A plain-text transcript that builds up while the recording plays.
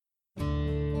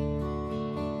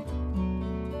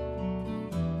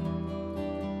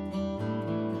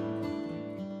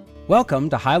Welcome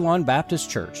to Highland Baptist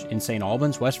Church in St.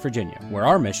 Albans, West Virginia, where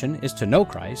our mission is to know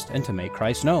Christ and to make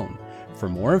Christ known. For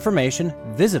more information,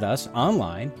 visit us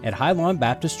online at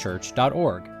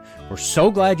highlandbaptistchurch.org. We're so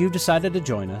glad you've decided to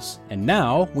join us, and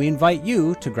now we invite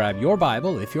you to grab your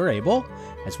Bible if you're able,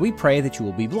 as we pray that you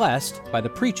will be blessed by the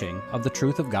preaching of the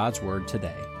truth of God's Word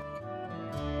today.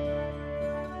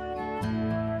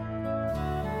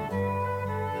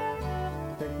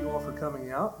 Thank you all for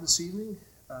coming out this evening.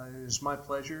 It is my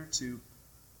pleasure to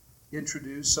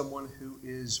introduce someone who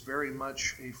is very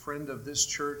much a friend of this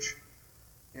church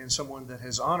and someone that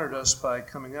has honored us by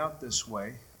coming out this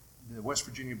way, the West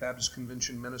Virginia Baptist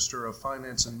Convention Minister of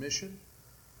Finance and Mission,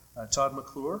 Todd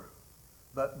McClure.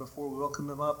 But before we welcome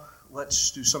him up,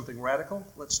 let's do something radical.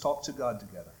 Let's talk to God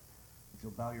together. If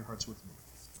you'll bow your hearts with me.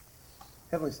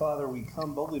 Heavenly Father, we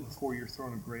come boldly before your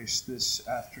throne of grace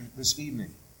this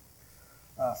evening.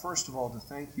 First of all, to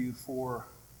thank you for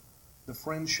the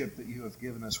friendship that you have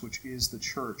given us, which is the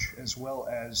church, as well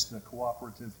as the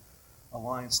cooperative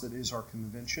alliance that is our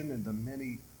convention, and the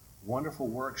many wonderful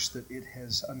works that it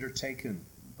has undertaken,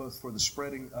 both for the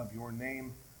spreading of your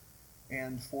name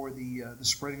and for the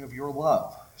spreading of your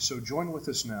love. So join with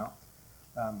us now.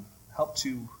 Help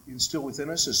to instill within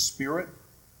us a spirit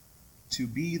to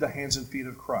be the hands and feet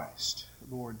of Christ,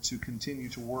 Lord, to continue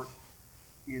to work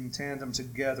in tandem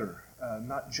together,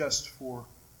 not just for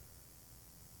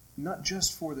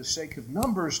the sake of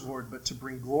numbers, Lord, but to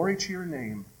bring glory to your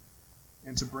name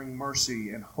and to bring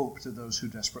mercy and hope to those who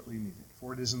desperately need it.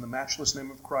 For it is in the matchless name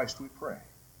of Christ we pray.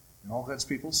 And all God's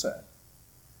people said,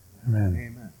 Amen.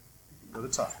 Amen. Go to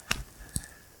Todd.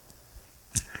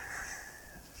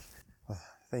 Well,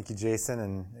 thank you, Jason,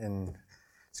 and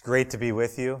it's great to be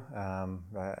with you.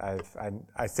 I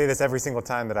say this every single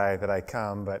time that I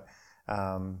come, but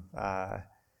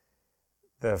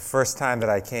the first time that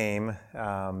I came,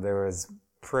 there was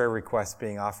prayer requests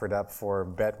being offered up for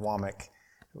Bet Womack,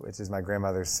 which is my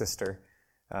grandmother's sister,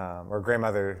 or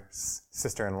grandmother's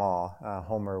sister-in-law.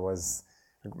 Homer was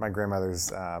my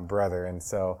grandmother's brother, and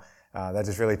so that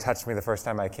just really touched me the first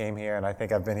time I came here, and I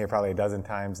think I've been here probably a dozen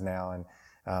times now, and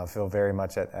feel very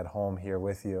much at home here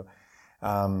with you.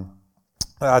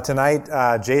 Tonight,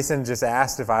 Jason just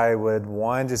asked if I would,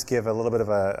 just give a little bit of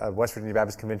a West Virginia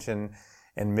Baptist Convention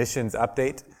and missions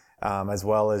update, as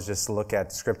well as just look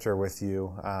at Scripture with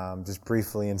you just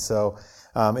briefly. And so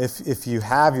if you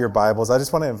have your Bibles, I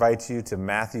just want to invite you to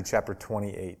Matthew chapter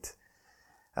 28.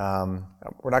 We're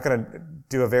not going to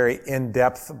do a very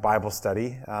in-depth Bible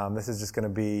study. This is just going to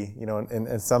be,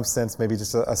 in some sense, maybe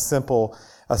just a simple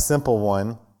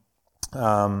one.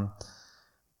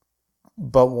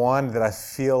 But one that I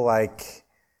feel like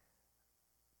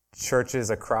churches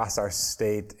across our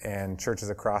state and churches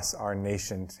across our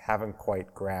nation haven't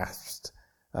quite grasped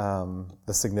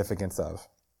the significance of.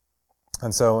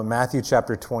 And so in Matthew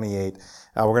chapter 28,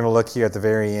 we're going to look here at the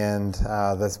very end,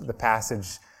 the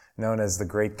passage known as the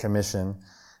Great Commission.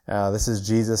 This is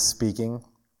Jesus speaking.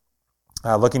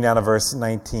 Looking down at verse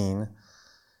 19,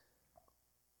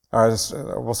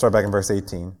 we'll start back in verse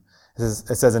 18.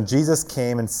 It says, "And Jesus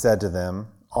came and said to them,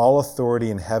 'All authority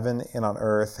in heaven and on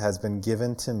earth has been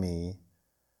given to me.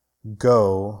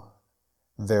 Go,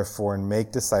 therefore, and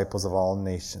make disciples of all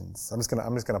nations.'" I'm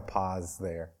just gonna pause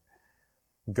there.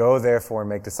 "Go, therefore, and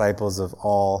make disciples of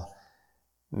all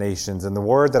nations." And the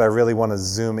word that I really want to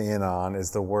zoom in on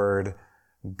is the word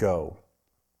 "go."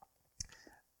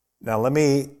 Now, let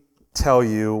me tell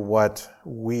you what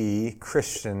we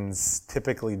Christians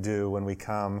typically do when we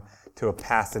come to a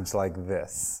passage like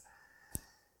this.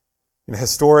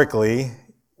 Historically,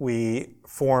 we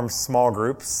form small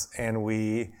groups, and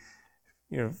we,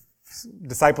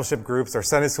 discipleship groups or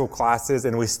Sunday school classes,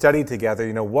 and we study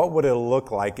together, what would it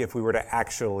look like if we were to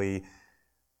actually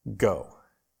go?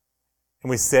 And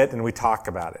we sit and we talk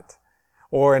about it.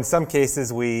 Or in some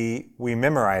cases, we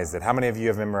memorize it. How many of you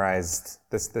have memorized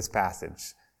this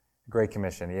passage? Great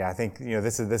Commission. Yeah, I think,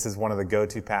 this is one of the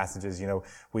go-to passages.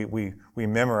 We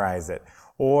memorize it.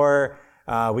 Or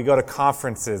we go to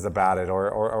conferences about it,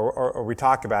 or we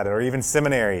talk about it, or even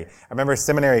seminary. I remember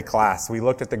seminary class. We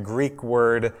looked at the Greek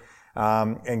word,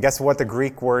 and guess what the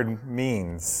Greek word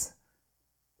means?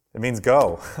 It means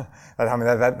go. I mean,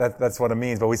 that's what it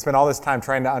means. But we spend all this time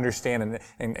trying to understand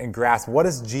and grasp, what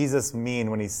does Jesus mean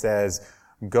when he says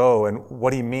go? And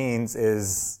what he means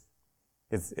is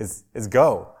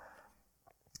go.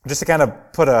 Just to kind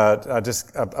of put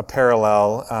a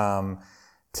parallel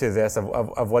to this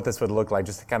of what this would look like,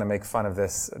 just to kind of make fun of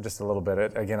this just a little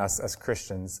bit. Again, us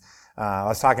Christians. I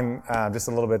was talking just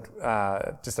a little bit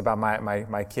just about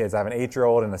my kids. I have an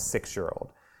 8-year-old and a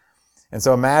 6-year-old. And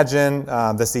so imagine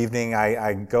this evening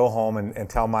I go home and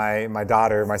tell my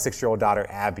daughter, my 6-year-old daughter,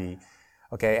 Abby,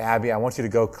 okay, Abby, I want you to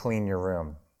go clean your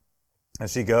room. And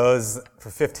she goes for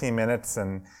 15 minutes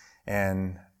and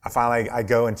I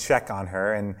go and check on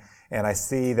her and I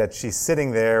see that she's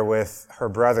sitting there with her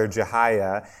brother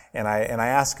Jehiah and I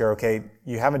ask her, okay,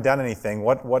 you haven't done anything.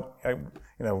 I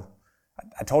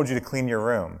told you to clean your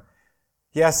room.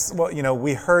 Yes, well,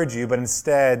 we heard you, but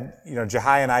instead,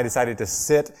 Jehiah and I decided to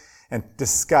sit and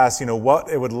discuss, what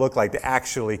it would look like to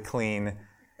actually clean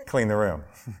the room.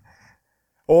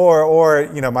 Or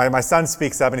my son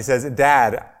speaks up and he says,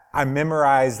 Dad, I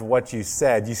memorized what you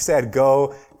said. You said,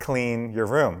 go clean your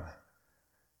room.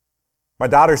 My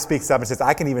daughter speaks up and says,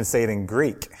 I can even say it in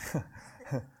Greek.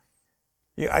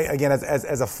 Again,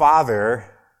 as a father,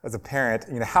 as a parent,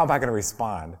 how am I going to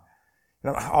respond?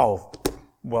 Oh,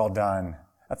 well done.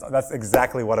 That's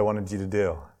exactly what I wanted you to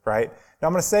do, right? Now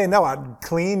I'm going to say, no,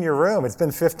 clean your room. It's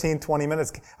been 15, 20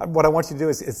 minutes. What I want you to do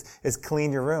is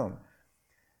clean your room.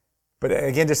 But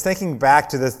again, just thinking back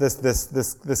to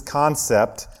this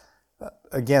concept,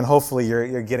 again, hopefully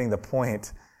you're getting the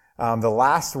point. The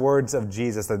last words of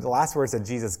Jesus, the last words that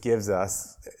Jesus gives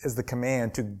us is the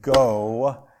command to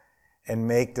go and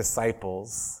make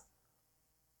disciples.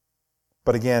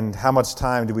 But again, how much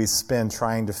time do we spend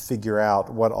trying to figure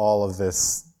out what all of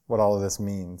this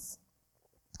means?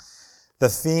 The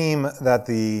theme that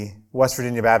the West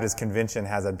Virginia Baptist Convention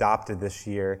has adopted this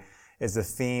year is the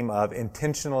theme of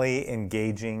intentionally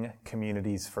engaging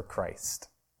communities for Christ.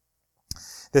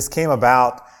 This came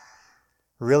about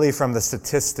really from the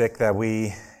statistic that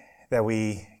we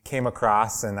came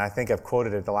across, and I think I've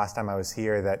quoted it the last time I was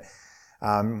here, that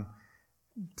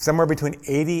somewhere between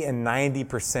 80 and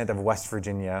 90% of West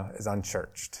Virginia is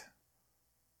unchurched.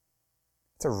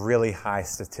 It's a really high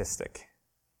statistic.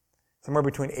 Somewhere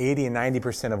between 80 and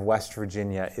 90% of West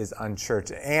Virginia is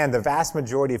unchurched. And the vast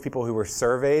majority of people who were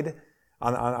surveyed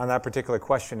on that particular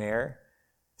questionnaire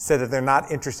said that they're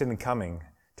not interested in coming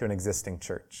to an existing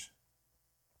church.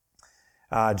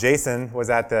 Jason was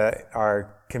at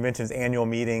our convention's annual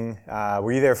meeting.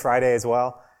 Were you there Friday as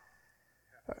well?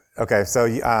 Okay, so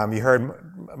you heard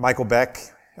Michael Beck.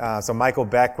 So Michael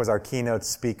Beck was our keynote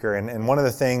speaker, and one of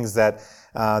the things that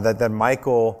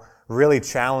Michael really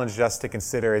challenged us to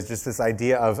consider is just this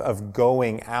idea of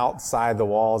going outside the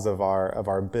walls of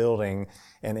our building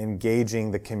and engaging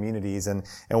the communities. And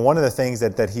one of the things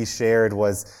that he shared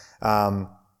was,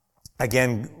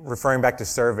 again, referring back to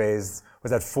surveys, was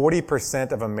that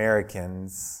 40% of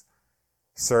Americans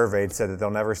surveyed said that they'll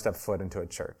never step foot into a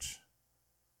church.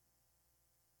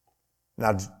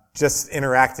 Now, just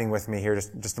interacting with me here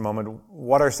just a moment,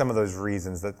 what are some of those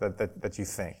reasons that you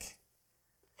think?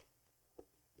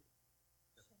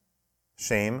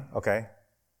 Shame, okay.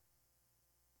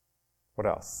 What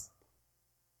else?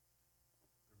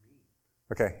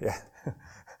 Okay, yeah.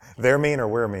 They're mean or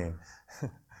we're mean?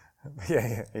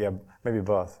 yeah, maybe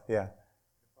both, yeah.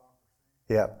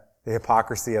 Yeah, the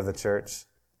hypocrisy of the church,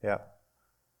 yeah.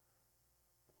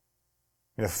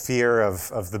 Fear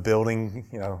of the building,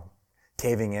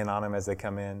 caving in on them as they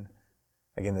come in.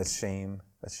 Again, the shame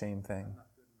thing.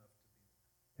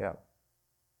 Yeah.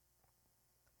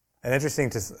 An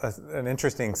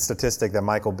interesting statistic that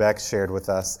Michael Beck shared with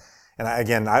us, and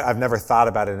I've never thought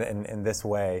about it in this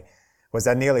way, was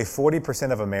that nearly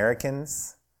 40% of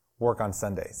Americans work on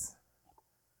Sundays.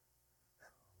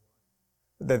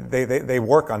 They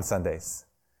work on Sundays.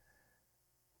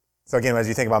 So again, as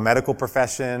you think about medical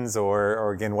professions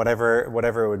or again, whatever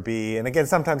it would be, and again,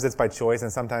 sometimes it's by choice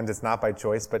and sometimes it's not by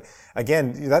choice, but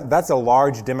again, that's a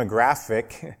large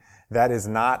demographic that is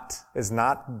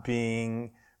not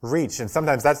being reached. And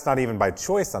sometimes that's not even by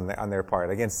choice on their part.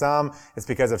 Again, some it's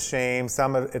because of shame,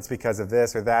 some it's because of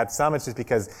this or that, some it's just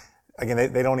because,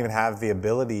 again, they don't even have the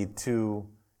ability to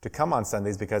come on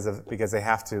Sundays because they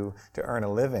have to earn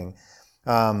a living.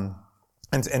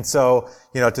 And so,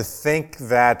 to think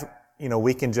that,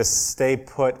 we can just stay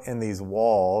put in these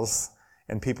walls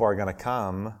and people are going to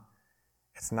come,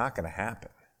 it's not going to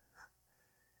happen.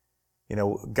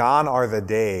 Gone are the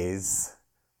days.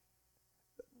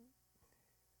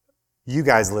 You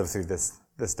guys live through this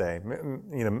day.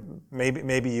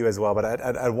 Maybe you as well, but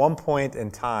at one point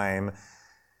in time,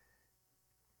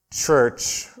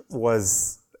 church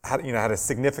had a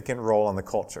significant role in the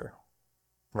culture,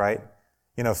 right?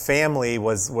 Family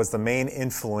was the main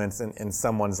influence in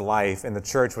someone's life, and the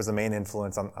church was the main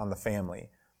influence on the family.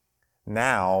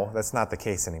 Now, that's not the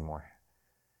case anymore.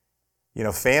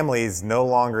 Family is no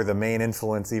longer the main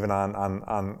influence even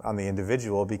on the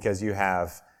individual, because you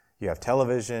have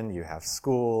television, you have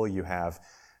school, you have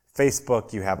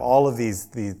Facebook, you have all of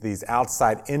these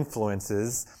outside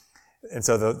influences, and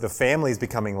so the family is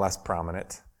becoming less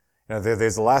prominent. You know,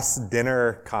 there's less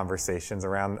dinner conversations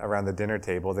around the dinner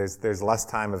table. There's less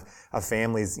time of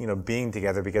families, you know, being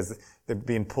together because they're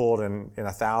being pulled in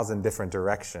 1,000 different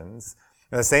directions.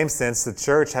 In the same sense, the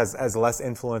church has less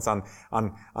influence on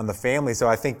the family. So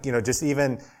I think, you know, just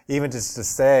even just to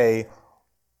say,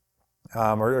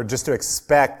 or just to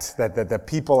expect that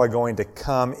people are going to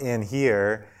come in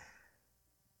here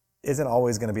isn't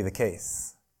always going to be the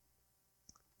case.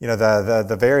 You know,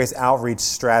 the various outreach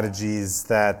strategies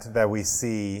that we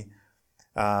see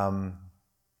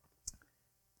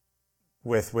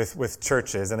with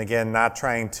churches, and again, not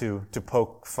trying to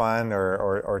poke fun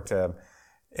or to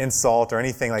insult or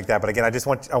anything like that, but again,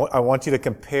 I want you to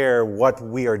compare what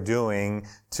we are doing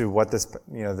to what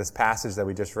this passage that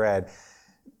we just read.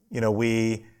 You know,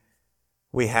 we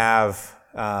have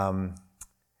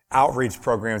outreach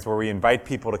programs where we invite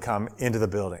people to come into the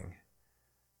building.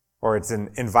 Or it's an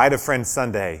invite a friend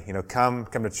Sunday, you know, come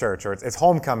to church. Or it's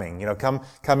homecoming, you know,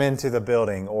 come into the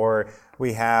building. Or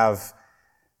we have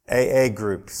AA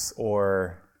groups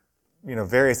or, you know,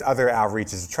 various other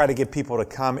outreaches to try to get people to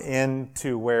come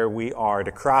into where we are,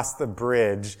 to cross the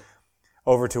bridge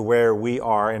over to where we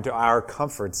are, into our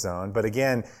comfort zone. But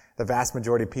again, the vast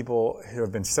majority of people who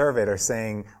have been surveyed are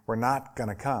saying, we're not going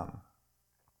to come.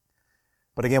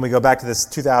 But again, we go back to this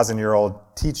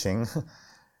 2,000-year-old teaching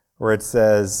where it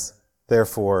says,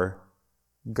 therefore,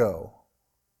 go.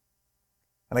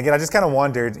 And again, I just kind of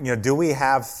wondered, you know, do we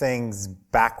have things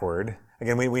backward?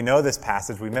 Again, we know this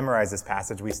passage, we memorize this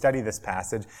passage, we study this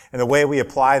passage, and the way we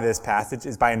apply this passage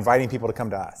is by inviting people to come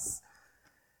to us.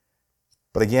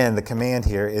 But again, the command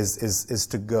here is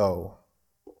to go.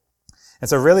 And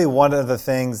so really one of the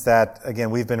things that, again,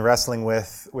 we've been wrestling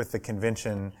with the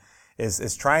convention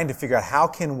is trying to figure out how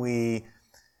can we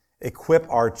equip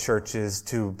our churches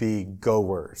to be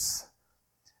goers.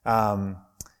 You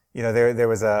know, there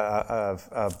was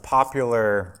a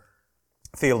popular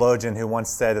theologian who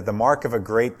once said that the mark of a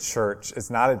great church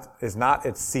is not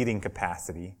its seating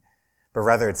capacity, but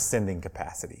rather its sending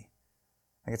capacity.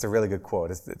 I think it's a really good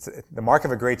quote. The mark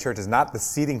of a great church is not the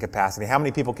seating capacity. How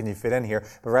many people can you fit in here?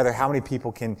 But rather, how many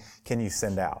people can you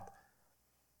send out?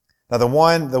 Now, the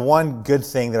one good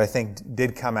thing that I think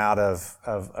did come out of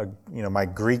you know, my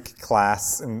Greek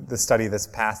class and the study of this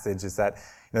passage is that,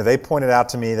 you know, they pointed out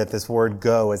to me that this word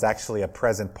go is actually a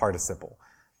present participle.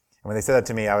 And when they said that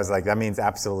to me, I was like, that means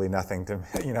absolutely nothing to me.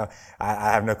 You know,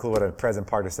 I have no clue what a present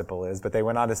participle is. But they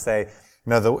went on to say, you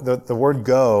know, the word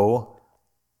go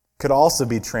could also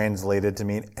be translated to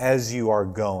mean as you are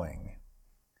going.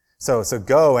 So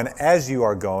go, and as you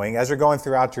are going, as you're going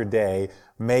throughout your day,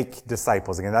 make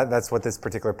disciples. Again, that's what this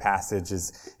particular passage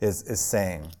is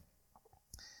saying.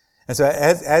 And so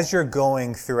as you're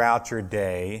going throughout your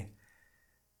day,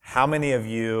 how many of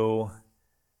you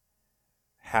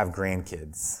have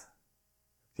grandkids?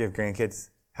 Do you have grandkids?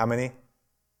 How many?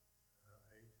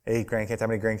 8 grandkids. How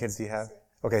many grandkids do you have?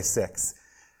 Okay, 6.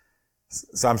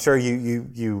 So I'm sure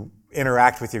you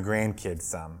interact with your grandkids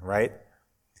some, right?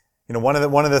 You know,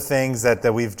 one of the things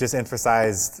that we've just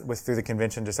emphasized through the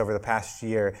convention just over the past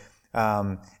year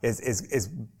is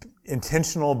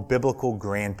intentional biblical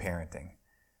grandparenting.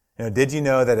 You know, did you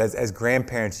know that as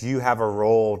grandparents you have a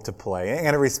role to play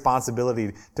and a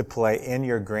responsibility to play in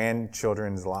your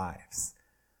grandchildren's lives?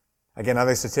 Again,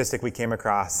 another statistic we came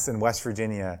across in West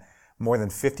Virginia, more than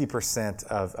 50%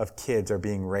 of kids are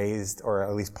being raised or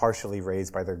at least partially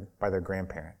raised by their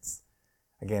grandparents.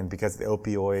 Again, because of the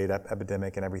opioid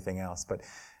epidemic and everything else. But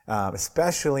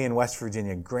especially in West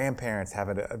Virginia, grandparents have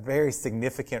a very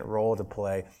significant role to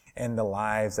play in the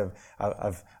lives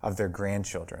of their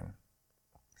grandchildren.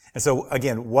 And so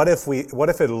again, what if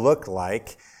it looked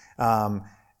like,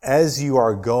 as you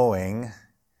are going,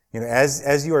 you know,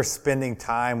 as you are spending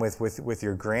time with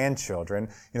your grandchildren,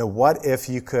 you know, what if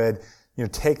you could, you know,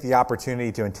 take the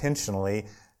opportunity to intentionally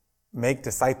make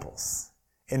disciples?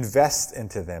 Invest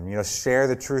into them, you know, share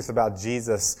the truth about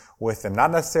Jesus with them.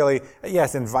 Not necessarily,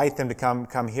 yes, invite them to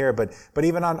come here, but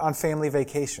even on family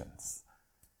vacations.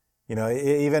 You know,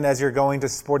 even as you're going to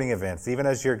sporting events, even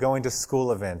as you're going to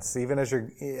school events, even as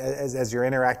you're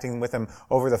interacting with them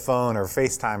over the phone or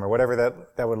FaceTime or whatever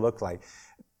that would look like.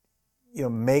 You know,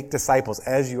 make disciples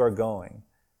as you are going.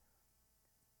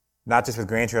 Not just with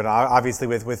grandchildren, obviously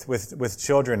with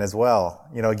children as well.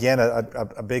 You know, again,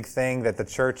 a big thing that the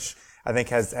church, I think,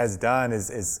 has done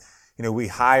is, you know, we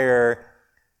hire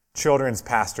children's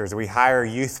pastors, or we hire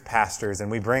youth pastors, and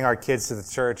we bring our kids to the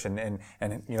church and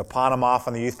you know, pawn them off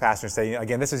on the youth pastor and say,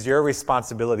 again, this is your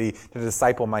responsibility to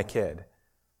disciple my kid.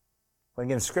 But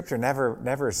again, Scripture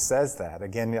never says that.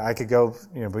 Again, I could go,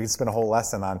 we could spend a whole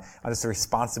lesson on just the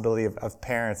responsibility of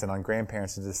parents and on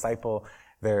grandparents to disciple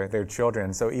their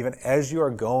children. So even as you are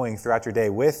going throughout your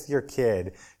day with your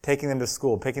kid, taking them to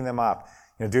school, picking them up,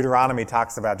 Deuteronomy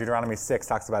 6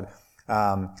 talks about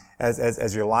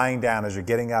as you're lying down, as you're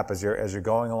getting up, as you're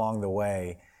going along the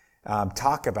way,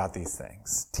 talk about these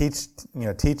things. Teach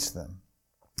them.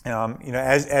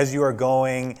 As you are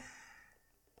going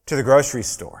to the grocery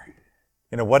store,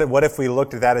 what if we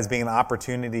looked at that as being an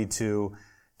opportunity to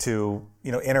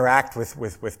interact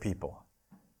with people,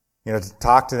 to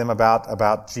talk to them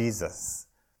about Jesus.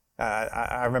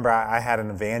 I remember I had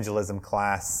an evangelism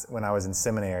class when I was in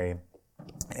seminary,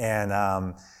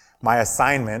 and my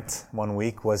assignment one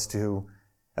week was to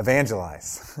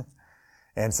evangelize.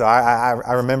 And so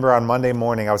I remember on Monday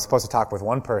morning, I was supposed to talk with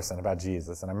one person about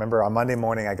Jesus. And I remember on Monday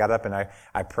morning, I got up and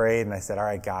I prayed and I said, all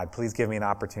right, God, please give me an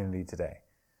opportunity today.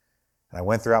 And I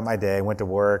went throughout my day, went to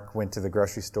work, went to the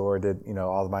grocery store, did,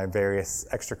 all of my various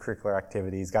extracurricular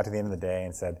activities, got to the end of the day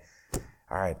and said,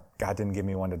 all right, God didn't give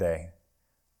me one today.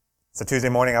 So Tuesday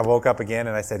morning, I woke up again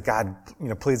and I said, God,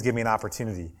 please give me an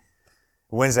opportunity.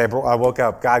 Wednesday, I woke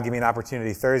up, God, give me an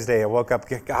opportunity. Thursday, I woke up,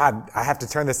 God, I have to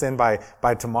turn this in by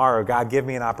tomorrow. God, give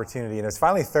me an opportunity. And it was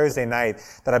finally Thursday night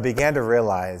that I began to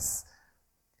realize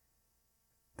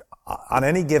on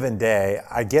any given day,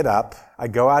 I get up, I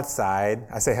go outside,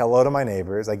 I say hello to my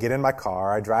neighbors, I get in my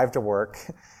car, I drive to work,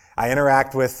 I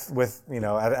interact with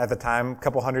at the time, a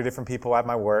couple hundred different people at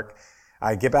my work.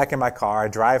 I get back in my car, I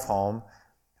drive home,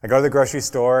 I go to the grocery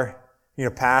store,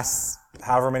 pass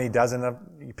however many dozen of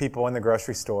people in the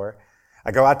grocery store.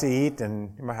 I go out to eat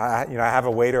and, I have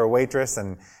a waiter or waitress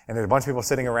and there's a bunch of people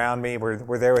sitting around me.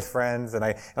 We're there with friends and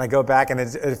I go back and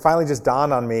it finally just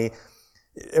dawned on me.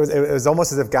 It was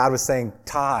almost as if God was saying,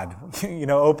 Todd,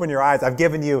 open your eyes. I've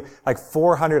given you like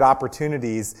 400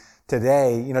 opportunities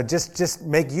today. Just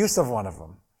make use of one of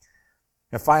them.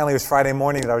 And finally it was Friday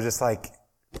morning that I was just like,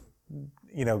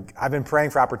 I've been praying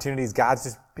for opportunities. God's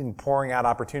just been pouring out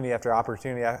opportunity after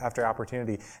opportunity after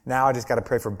opportunity. Now I just got to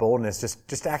pray for boldness.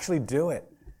 Just actually do it.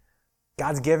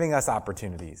 God's giving us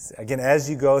opportunities. Again, as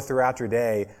you go throughout your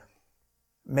day,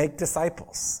 make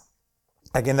disciples.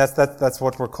 Again, that's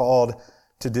what we're called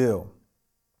to do.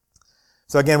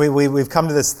 So again, we've come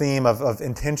to this theme of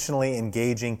intentionally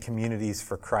engaging communities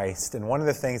for Christ. And one of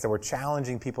the things that we're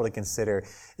challenging people to consider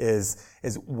is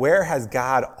where has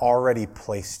God already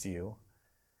placed you?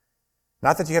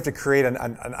 Not that you have to create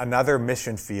another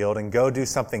mission field and go do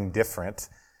something different,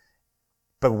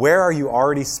 but where are you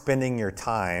already spending your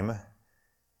time?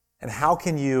 And how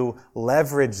can you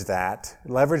leverage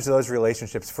those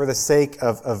relationships for the sake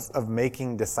of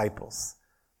making disciples?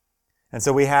 And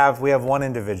so we have one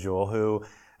individual who,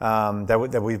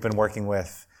 that we've been working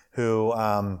with, who,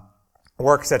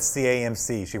 works at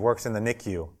CAMC. She works in the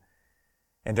NICU.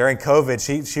 And during COVID,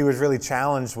 she was really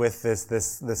challenged with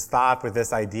this thought, with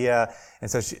this idea. And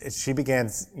so she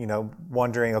began,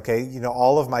 wondering, okay,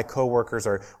 all of my coworkers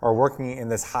are working in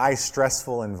this high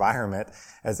stressful environment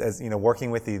as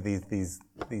working with these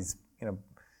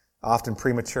often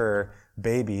premature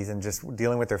babies and just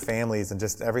dealing with their families and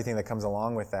just everything that comes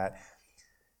along with that.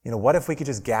 What if we could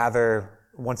just gather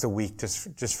once a week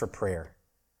just for prayer?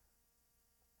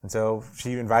 And so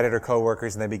she invited her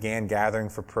coworkers and they began gathering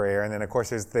for prayer. And then, of course,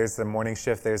 there's the morning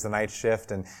shift, there's the night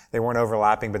shift, and they weren't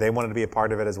overlapping, but they wanted to be a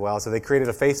part of it as well. So they created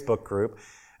a Facebook group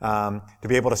to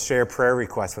be able to share prayer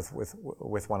requests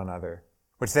with one another,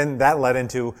 which then that led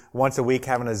into once a week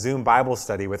having a Zoom Bible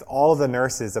study with all of the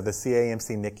nurses of the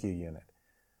CAMC NICU unit.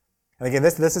 And again,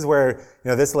 this is where,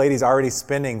 this lady's already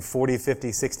spending 40,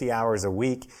 50, 60 hours a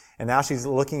week. And now she's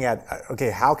looking at,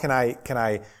 okay, how can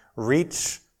I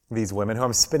reach these women who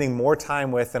I'm spending more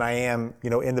time with than I am,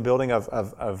 in the building of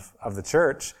the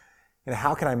church?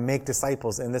 How can I make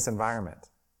disciples in this environment?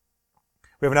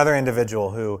 We have another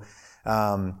individual who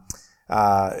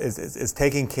is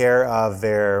taking care of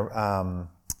their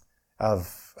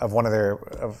of one of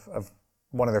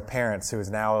their parents who is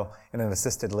now in an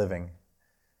assisted living,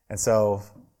 and so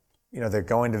they're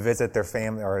going to visit their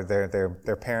family or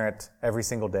their parent every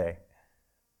single day.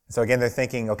 So again, they're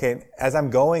thinking, okay, as I'm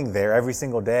going there every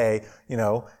single day,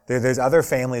 there's other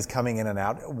families coming in and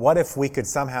out. What if we could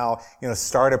somehow,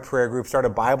 start a prayer group, start a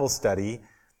Bible study,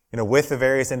 with the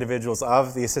various individuals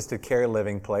of the assisted care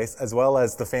living place, as well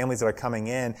as the families that are coming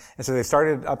in. And so they've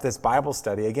started up this Bible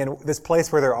study. Again, this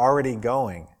place where they're already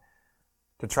going,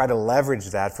 to try to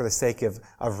leverage that for the sake of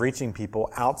reaching people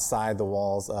outside the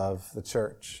walls of the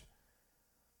church.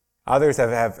 Others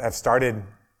have started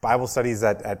Bible studies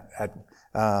at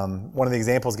one of the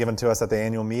examples given to us at the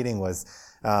annual meeting was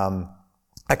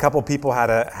A couple people had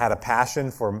a passion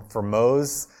for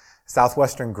Moe's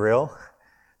Southwestern Grill.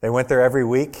 They went there every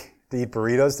week to eat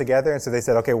burritos together, and so they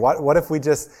said, okay, what if we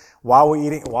just, while we're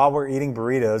eating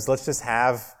burritos, let's just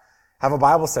have a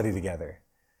Bible study together.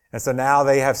 And so now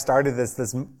they have started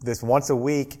this once a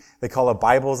week. They call it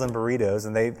Bibles and Burritos,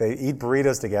 and they eat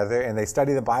burritos together and they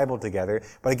study the Bible together.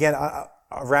 But again,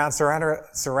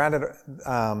 surrounded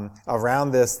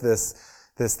around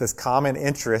this common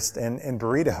interest in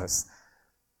burritos.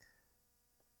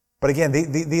 But again,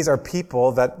 these are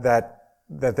people that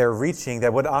they're reaching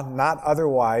that would not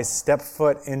otherwise step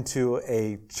foot into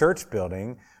a church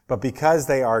building, but because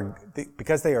they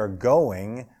are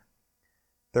going,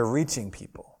 they're reaching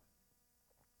people.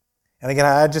 And again,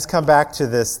 I just come back to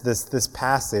this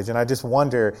passage, and I just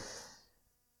wonder,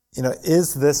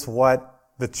 is this what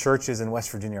the churches in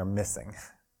West Virginia are missing?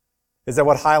 Is that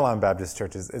what Highline Baptist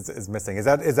Church is missing? Is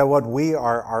that what we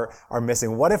are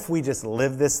missing? What if we just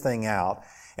live this thing out,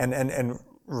 and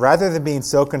rather than being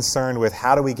so concerned with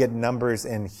how do we get numbers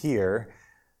in here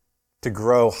to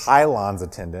grow Highline's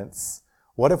attendance,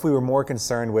 what if we were more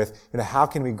concerned with, how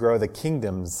can we grow the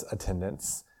kingdom's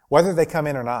attendance, whether they come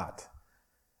in or not?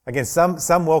 Again,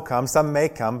 some will come, some may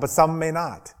come, but some may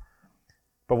not.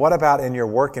 But what about in your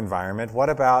work environment? What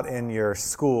about in your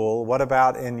school? What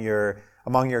about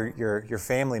among your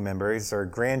family members or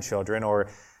grandchildren, or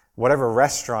whatever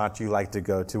restaurant you like to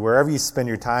go to, wherever you spend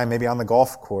your time, maybe on the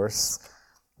golf course?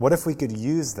 What if we could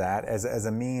use that as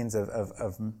a means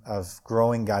of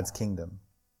growing God's kingdom?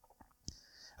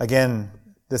 Again,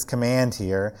 this command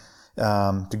here,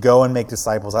 to go and make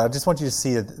disciples, I just want you to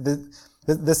see that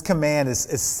this command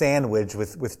is sandwiched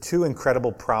with two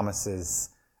incredible promises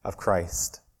of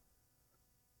Christ.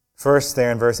 First,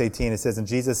 there in verse 18, it says, and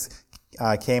Jesus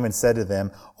came and said to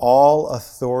them, all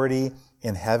authority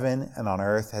in heaven and on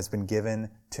earth has been given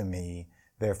to me,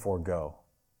 therefore go.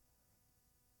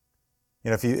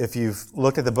 If you've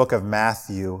looked at the book of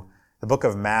Matthew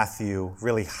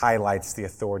really highlights the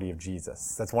authority of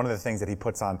Jesus. That's one of the things that he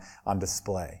puts on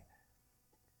display.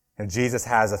 And Jesus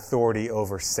has authority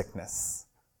over sickness.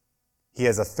 He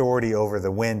has authority over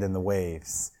the wind and the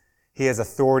waves. He has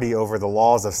authority over the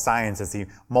laws of science as he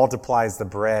multiplies the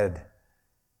bread.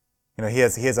 He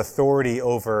has authority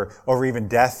over even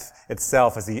death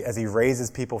itself as he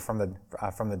raises people from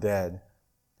the dead.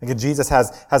 Again, Jesus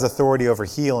has authority over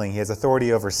healing. He has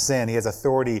authority over sin. He has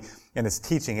authority in his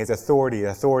teaching. He has authority.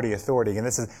 And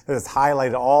this is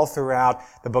highlighted all throughout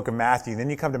the book of Matthew. Then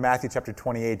you come to Matthew chapter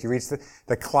 28. You reach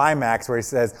the climax where he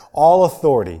says, all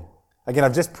authority. Again,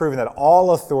 I've just proven that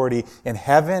all authority in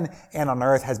heaven and on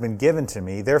earth has been given to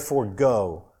me. Therefore,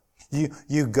 go.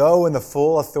 You go in the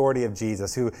full authority of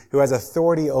Jesus, who has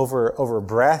authority over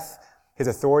breath. He has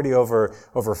authority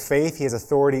over faith. He has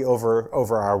authority over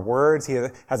our words. He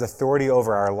has authority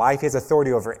over our life. He has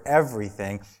authority over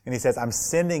everything. And he says, I'm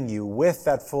sending you with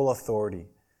that full authority.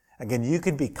 Again, you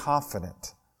can be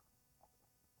confident.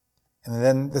 And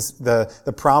then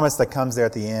the promise that comes there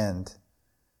at the end.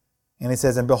 And he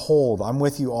says, and behold, I'm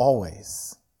with you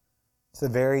always. It's the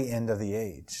very end of the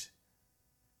age.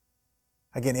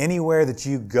 Again, anywhere that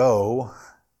you go,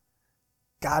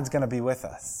 God's going to be with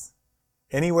us.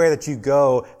 Anywhere that you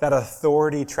go, that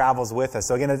authority travels with us.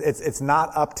 So again, it's not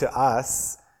up to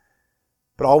us,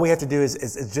 but all we have to do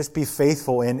is just be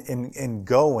faithful in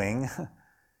going,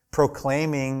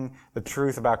 proclaiming the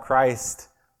truth about Christ,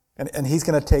 and He's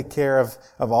going to take care of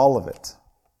all of it.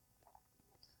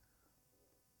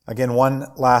 Again, one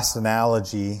last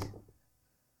analogy.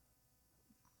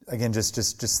 Again,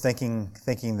 just thinking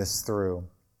this through.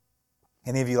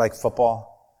 Any of you like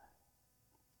football?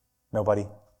 Nobody?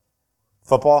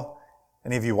 Football?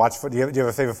 Any of you watch football? Do you have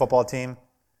a favorite football team?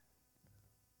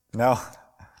 No?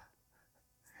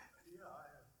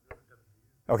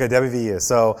 Okay, WVU.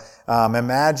 So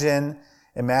imagine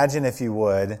if you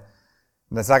would, and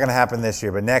that's not going to happen this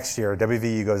year, but next year,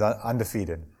 WVU goes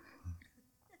undefeated.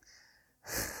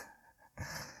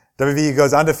 WVU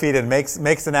goes undefeated, makes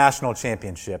the national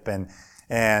championship,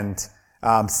 and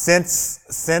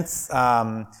since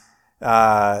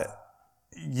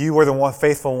you were the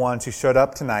faithful ones who showed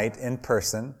up tonight in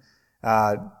person,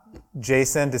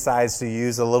 Jason decides to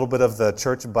use a little bit of the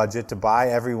church budget to buy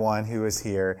everyone who is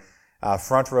here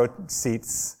front row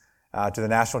seats to the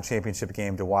national championship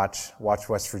game to watch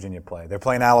West Virginia play. They're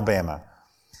playing Alabama.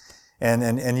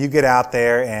 And you get out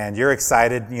there and you're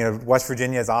excited. West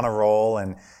Virginia is on a roll,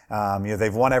 and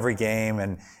they've won every game,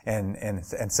 and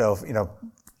so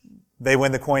they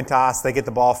win the coin toss. They get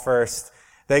the ball first.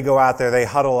 They go out there. They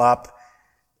huddle up.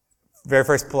 Very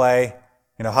first play,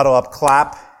 huddle up,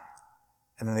 clap,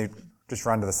 and then they just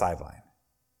run to the sideline.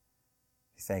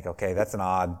 You think, okay, that's an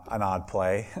odd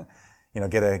play.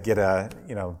 Get a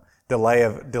delay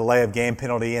of game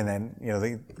penalty, and then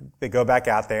they go back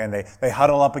out there and they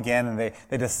huddle up again and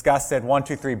they discuss it. 1,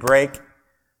 2, 3, break, and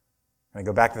they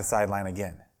go back to the sideline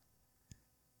again.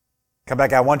 Come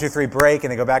back out, 1, 2, 3, break,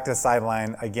 and they go back to the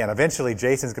sideline again. Eventually,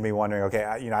 Jason's going to be wondering, okay,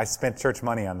 I spent church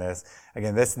money on this.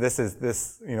 Again, this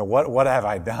is what have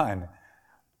I done?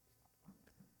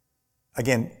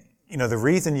 Again, the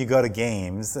reason you go to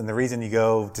games and the reason you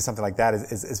go to something like that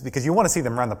is because you want to see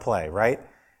them run the play, right?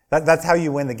 That's how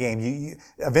you win the game.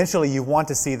 Eventually you want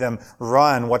to see them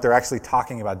run what they're actually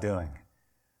talking about doing.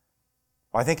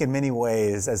 Well, I think in many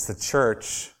ways, as the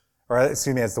church,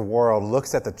 as the world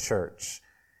looks at the church,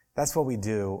 that's what we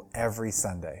do every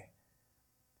Sunday.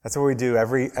 That's what we do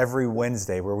every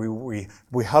Wednesday, where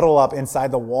we huddle up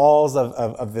inside the walls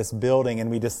of this building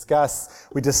and we discuss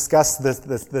this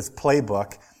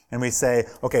playbook, and we say,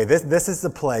 okay, this is the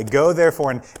play. Go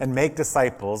therefore and make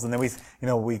disciples. And then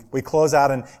we close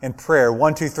out in prayer,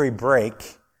 1, 2, 3, break.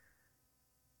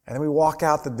 And then we walk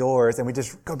out the doors and we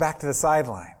just go back to the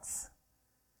sidelines.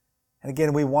 And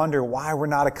again, we wonder why we're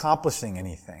not accomplishing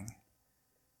anything.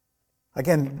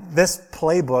 Again, this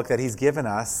playbook that he's given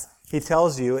us, he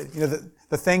tells you,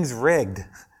 the thing's rigged.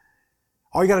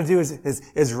 All you got to do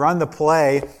is run the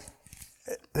play.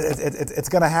 It's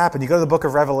going to happen. You go to the book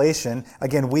of Revelation,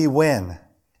 again, we win.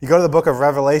 You go to the book of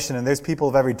Revelation, and there's people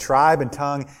of every tribe and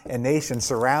tongue and nation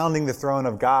surrounding the throne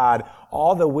of God.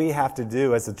 All that we have to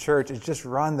do as a church is just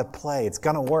run the play. It's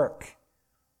going to work.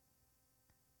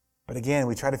 But again,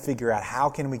 we try to figure out, how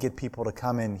can we get people to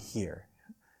come in here?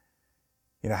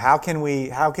 How can we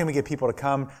get people to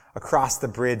come across the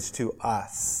bridge to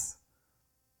us?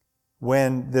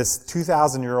 When this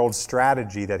 2,000-year-old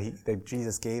strategy that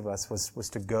Jesus gave us was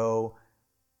to go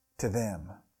to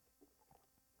them.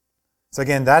 So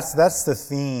again, that's the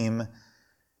theme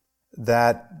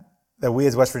that we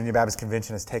as West Virginia Baptist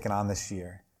Convention has taken on this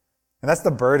year. And that's the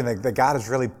burden that God has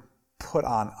really put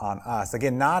on us.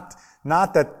 Again, not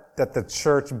that the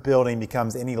church building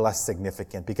becomes any less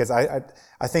significant, because I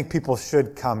think people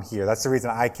should come here. That's the reason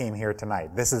I came here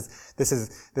tonight. This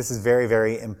is very,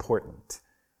 very important.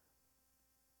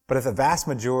 But if the vast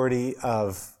majority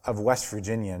of West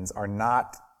Virginians are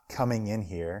not coming in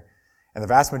here, and the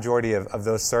vast majority of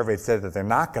those surveyed said that they're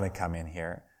not going to come in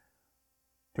here,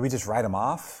 do we just write them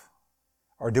off?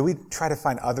 Or do we try to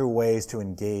find other ways to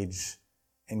engage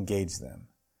them?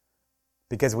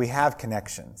 Because we have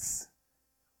connections.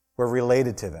 We're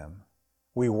related to them.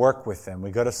 We work with them.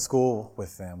 We go to school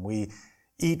with them. We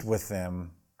eat with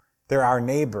them. They're our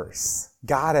neighbors.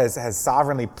 God has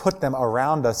sovereignly put them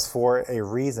around us for a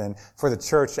reason, for the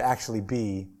church to actually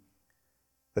be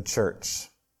the church.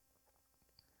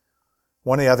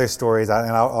 One of the other stories,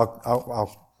 and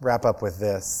I'll wrap up with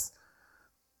this.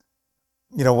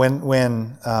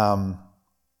 When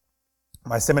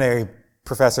my seminary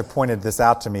professor pointed this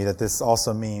out to me, that this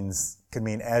also could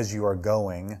mean as you are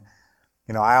going.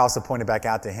 I also pointed back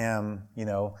out to him,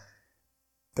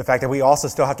 the fact that we also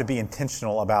still have to be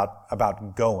intentional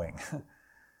about going.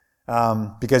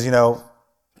 Because,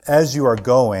 as you are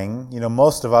going,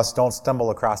 most of us don't stumble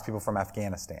across people from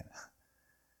Afghanistan,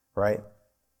 right?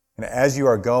 As you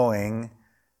are going,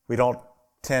 we don't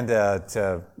tend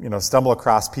to stumble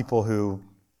across people who,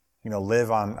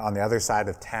 live on the other side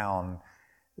of town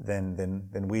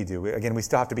than we do. Again, we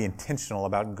still have to be intentional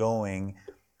about going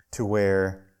to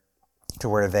where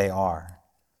they are.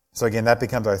 So again, that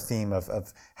becomes our theme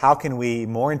of how can we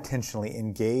more intentionally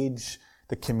engage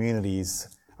the communities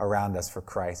around us for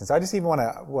Christ. And so I just even want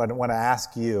to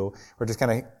ask you, or just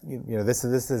kind of, this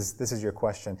is your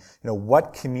question.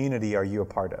 What community are you a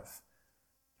part of?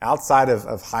 Outside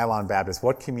of Highland Baptist,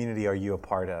 what community are you a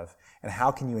part of? And how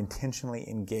can you intentionally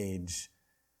engage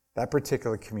that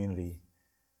particular community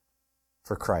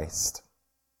for Christ?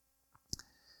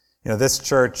 This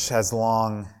church has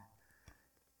long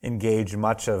engaged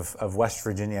much of West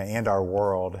Virginia and our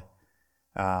world,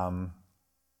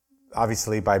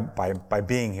 obviously by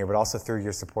being here, but also through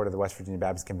your support of the West Virginia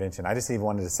Baptist Convention. I just even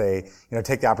wanted to say,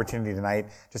 take the opportunity tonight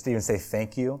just to even say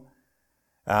thank you.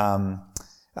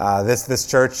 This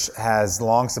church has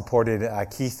long supported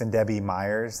Keith and Debbie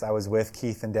Myers. I was with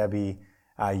Keith and Debbie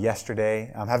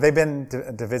yesterday. Have they been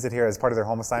to visit here as part of their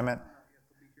home assignment?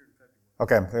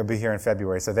 Okay, they'll be here in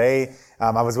February. So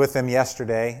I was with them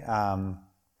yesterday.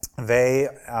 They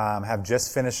have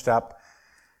just finished up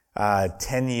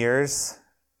 10 years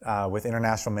with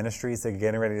International Ministries. They're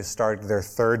getting ready to start their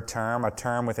third term. A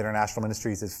term with International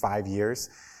Ministries is 5 years.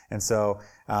 And so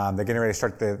they're getting ready to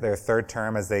start their third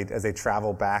term as they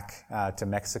travel back to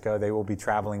Mexico. They will be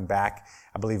traveling back,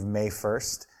 I believe, May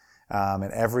 1st.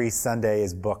 And every Sunday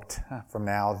is booked from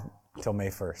now till May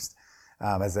 1st.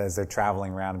 As they're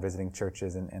traveling around and visiting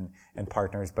churches and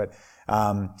partners. But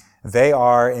they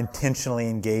are intentionally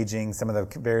engaging some of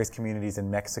the various communities in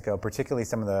Mexico, particularly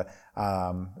some of the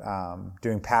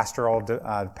doing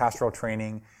pastoral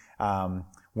training,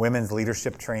 women's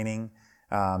leadership training.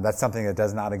 That's something that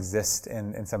does not exist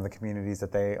in some of the communities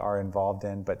that they are involved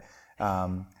in. But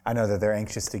I know that they're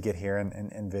anxious to get here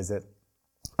and visit.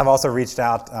 I've also reached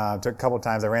out to a couple of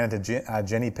times. I ran into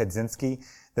Jenny Pedzinski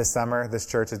this summer. This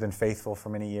church has been faithful for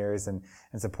many years in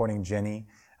supporting Jenny.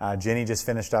 Jenny just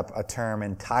finished up a term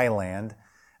in Thailand.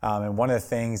 And one of the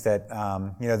things that,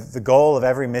 the goal of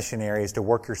every missionary is to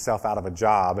work yourself out of a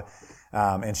job.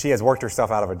 And she has worked herself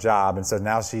out of a job. And so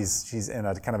now she's in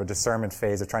a kind of a discernment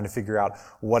phase of trying to figure out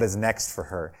what is next for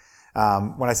her.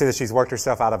 When I say that she's worked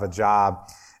herself out of a job,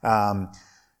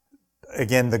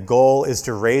 again, the goal is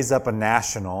to raise up a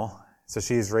national. So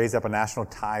she's raised up a national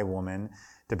Thai woman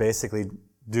to basically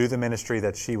do the ministry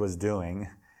that she was doing.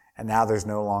 And now there's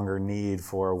no longer need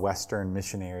for a Western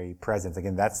missionary presence.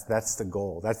 Again, that's the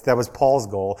goal. That was Paul's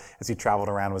goal as he traveled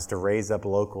around, was to raise up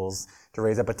locals, to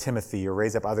raise up a Timothy, or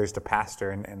raise up others to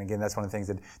pastor. And again, that's one of the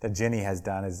things that Jenny has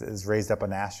done is raised up a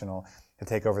national to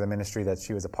take over the ministry that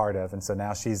she was a part of. And so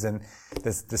now she's in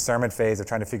this discernment phase of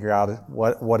trying to figure out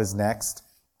what is next.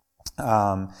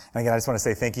 And again, I just want to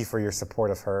say thank you for your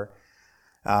support of her.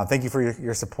 Thank you for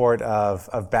your support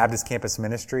of Baptist Campus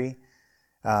Ministry.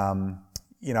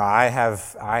 I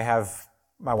have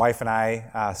my wife and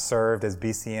I served as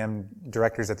BCM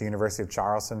directors at the University of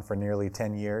Charleston for nearly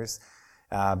 10 years.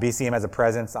 BCM has a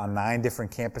presence on 9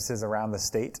 different campuses around the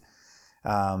state.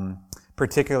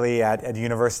 Particularly at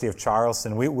University of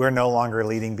Charleston, we're no longer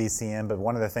leading BCM, but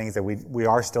one of the things that we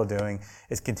are still doing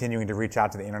is continuing to reach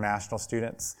out to the international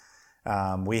students.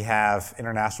 We have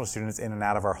international students in and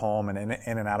out of our home and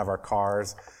in and out of our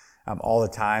cars all the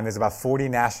time. There's about 40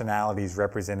 nationalities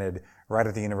represented right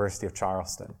at the University of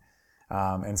Charleston.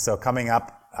 And so coming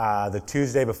up the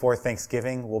Tuesday before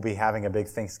Thanksgiving, we'll be having a big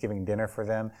Thanksgiving dinner for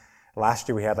them. Last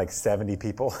year we had like 70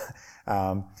 people.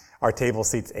 Our table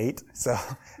seats 8, so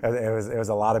it was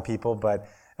a lot of people. But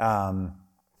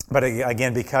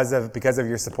again, because of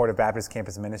your support of Baptist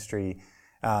Campus Ministry,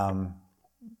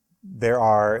 there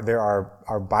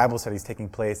are Bible studies taking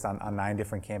place on 9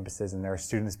 different campuses, and there are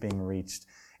students being reached.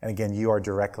 And again, you are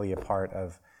directly a part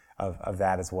of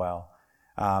that as well.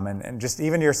 And just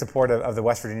even your support of the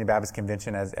West Virginia Baptist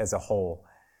Convention as a whole,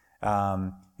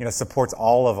 supports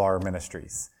all of our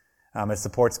ministries. It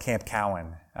supports Camp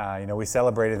Cowan. We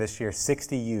celebrated this year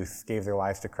 60 youth gave their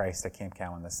lives to Christ at Camp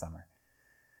Cowan this summer.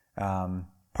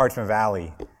 Parchment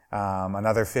Valley,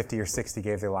 another 50 or 60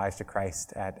 gave their lives to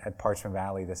Christ at Parchment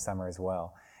Valley this summer as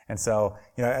well. And so,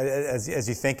 as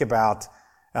you think about,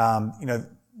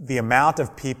 the amount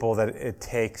of people that it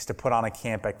takes to put on a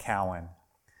camp at Cowan.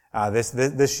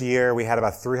 This year we had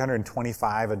about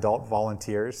 325 adult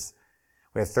volunteers.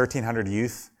 We had 1,300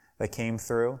 youth that came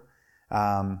through.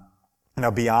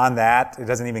 Beyond that, it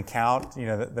doesn't even count,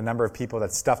 the number of people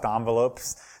that stuffed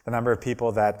envelopes, the number of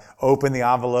people that opened the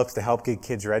envelopes to help get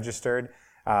kids registered,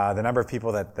 the number of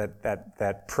people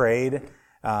that prayed.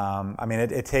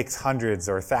 It takes hundreds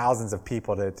or thousands of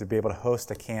people to be able to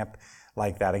host a camp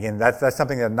like that. Again, that's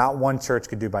something that not one church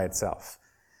could do by itself.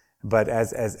 But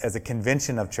as a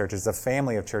convention of churches, a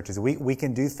family of churches, we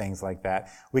can do things like that.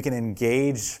 We can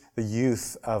engage the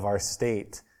youth of our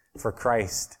state for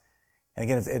Christ. And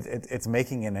again, it's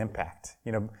making an impact.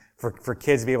 For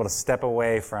kids to be able to step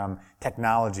away from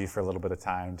technology for a little bit of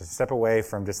time, to step away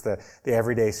from just the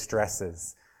everyday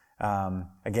stresses.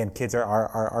 Again, kids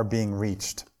are being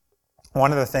reached.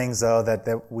 One of the things, though,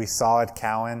 that we saw at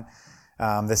Cowan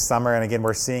this summer, and again,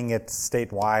 we're seeing it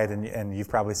statewide, and you've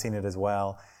probably seen it as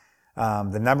well.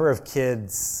 The number of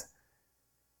kids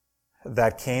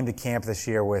that came to camp this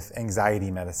year with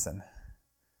anxiety medicine.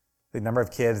 The number of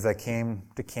kids that came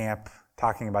to camp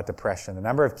talking about depression. The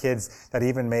number of kids that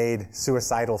even made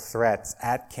suicidal threats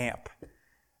at camp.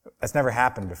 That's never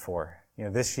happened before.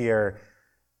 This year,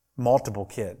 multiple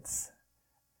kids.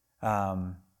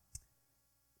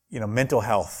 Mental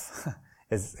health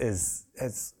is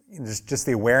just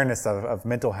the awareness of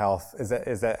mental health is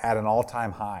at an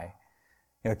all-time high.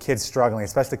 Kids struggling,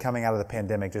 especially coming out of the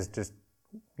pandemic, just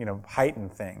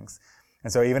heightened things.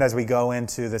 And so even as we go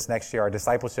into this next year, our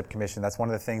discipleship commission, that's one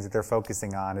of the things that they're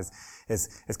focusing on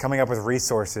is coming up with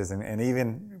resources and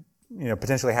even,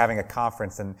 potentially having a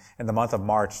conference in the month of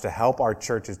March to help our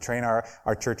churches, train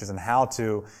our churches in how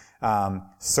to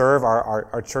serve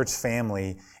our church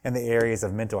family in the areas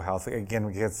of mental health. Again,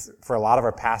 because for a lot of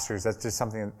our pastors, that's just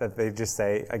something that they just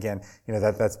say, again,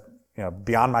 that's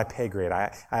beyond my pay grade.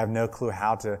 I have no clue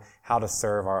how to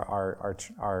serve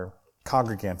our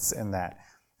congregants in that.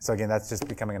 So again, that's just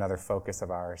becoming another focus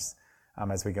of ours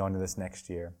as we go into this next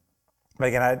year. But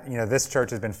again, this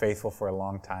church has been faithful for a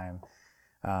long time,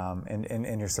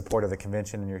 in your support of the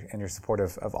convention and your support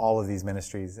of all of these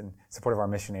ministries and support of our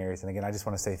missionaries. And again, I just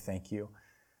want to say thank you.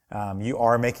 You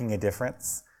are making a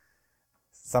difference.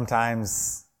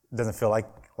 Sometimes it doesn't feel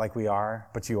like we are,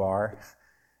 but you are.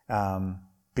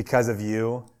 Because of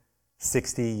you,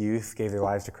 60 youth gave their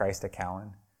lives to Christ at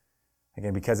Cowan.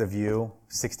 Again, because of you,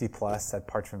 60 plus at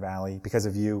Parchment Valley. Because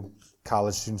of you,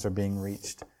 college students are being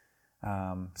reached.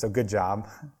 So good job.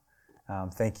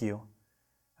 Thank you.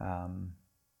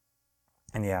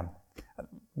 And yeah,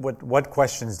 what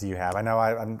questions do you have? I know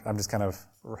I'm just kind of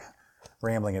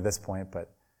rambling at this point,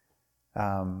 but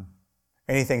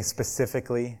anything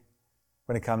specifically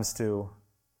when it comes to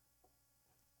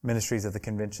ministries of the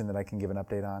convention that I can give an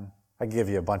update on? I can give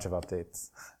you a bunch of updates.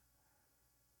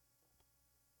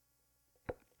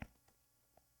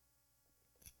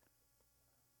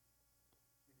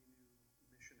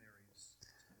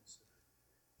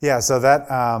 Yeah,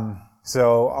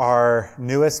 so our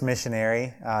newest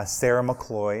missionary, Sarah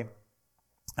McCloy,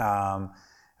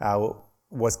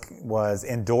 was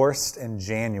endorsed in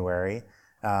January.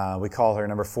 We call her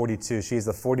number 42. She's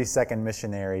the 42nd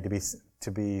missionary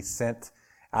to be sent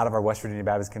out of our West Virginia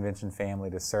Baptist Convention family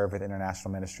to serve at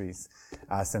International Ministries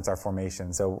since our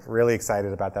formation. So really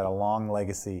excited about that, a long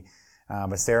legacy.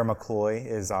 But Sarah McCloy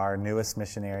is our newest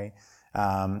missionary.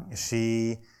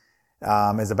 She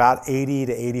is about 80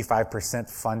 to 85%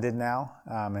 funded now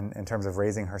in terms of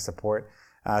raising her support.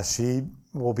 She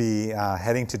will be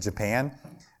heading to Japan.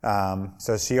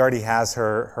 So she already has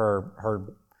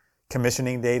her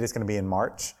commissioning date is going to be in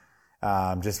March,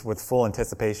 just with full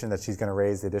anticipation that she's going to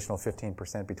raise the additional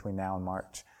 15% between now and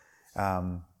March.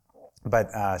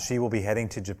 But she will be heading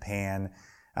to Japan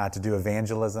to do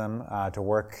evangelism, to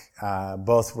work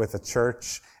both with the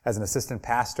church as an assistant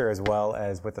pastor as well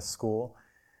as with the school.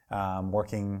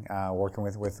 Working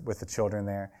with the children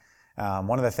there.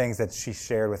 One of the things that she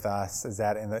shared with us is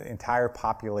that in the entire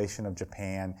population of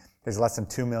Japan, there's less than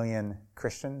 2 million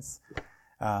Christians.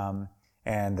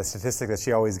 And the statistic that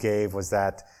she always gave was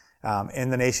that in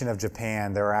the nation of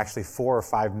Japan, there are actually 4 or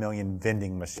 5 million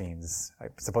vending machines.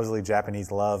 Supposedly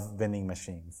Japanese love vending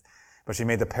machines. But she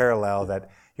made the parallel that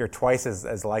you're twice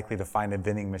as likely to find a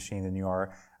vending machine than you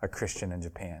are a Christian in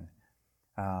Japan.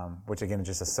 Which again is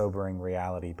just a sobering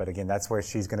reality. But again, that's where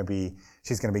she's going to be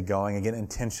going, again,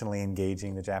 intentionally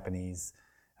engaging the Japanese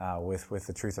with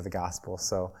the truth of the gospel.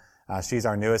 So she's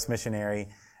our newest missionary.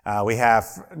 We have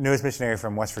newest missionary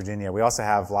from West Virginia. We also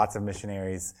have lots of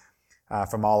missionaries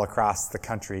from all across the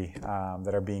country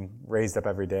that are being raised up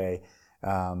every day.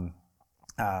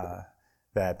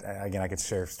 That again, I could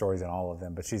share stories on all of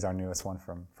them, but she's our newest one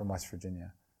from West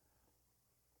Virginia.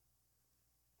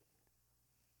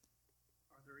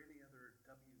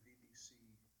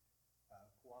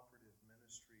 Cooperative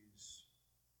ministries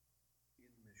in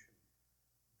mission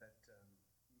that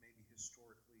maybe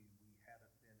historically we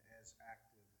haven't been as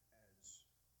active as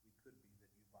we could be, that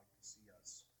you'd like to see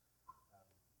us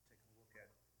take a look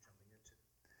at jumping into?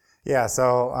 Yeah,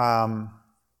 so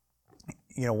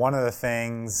one of the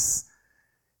things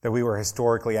that we were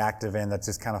historically active in that's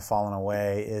just kind of fallen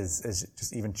away is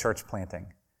just even church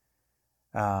planting.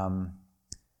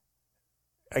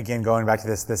 Again, going back to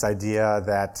this idea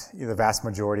that the vast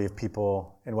majority of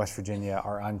people in West Virginia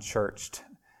are unchurched.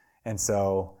 And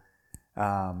so,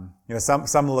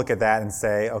 some look at that and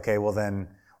say, okay, well then,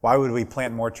 why would we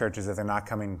plant more churches if they're not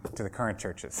coming to the current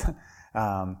churches?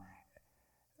 And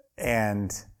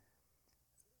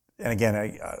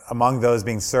again, among those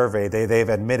being surveyed, they've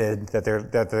admitted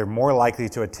that they're more likely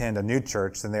to attend a new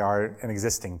church than they are an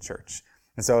existing church.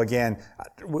 And so again,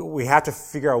 we have to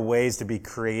figure out ways to be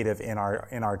creative in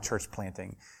our church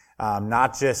planting.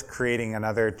 Not just creating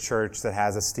another church that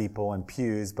has a steeple and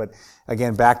pews, but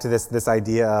again, back to this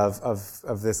idea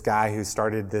of this guy who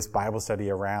started this Bible study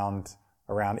around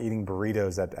eating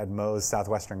burritos at Moe's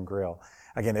Southwestern Grill.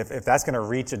 Again, if that's going to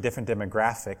reach a different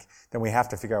demographic, then we have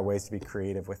to figure out ways to be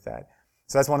creative with that.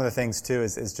 So that's one of the things too,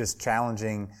 is just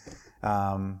challenging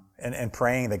and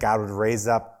praying that God would raise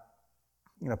up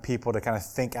people to kind of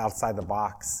think outside the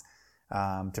box,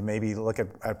 to maybe look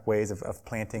at ways of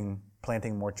planting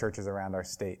more churches around our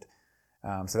state.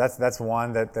 So that's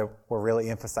one that we're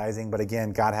really emphasizing. But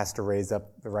again, God has to raise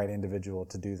up the right individual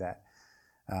to do that.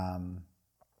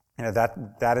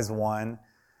 That is one.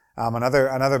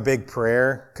 Another big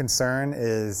prayer concern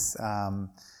is,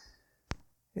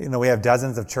 we have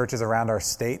dozens of churches around our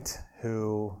state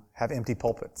who have empty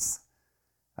pulpits.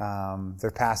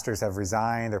 Their pastors have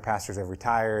resigned, their pastors have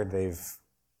retired, they've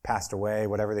passed away,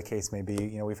 whatever the case may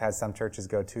be. We've had some churches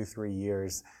go 2-3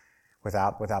 years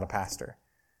without a pastor.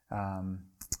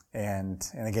 And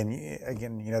again,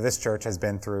 this church has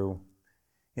been through,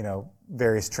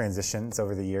 various transitions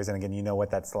over the years. And again, what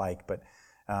that's like, but,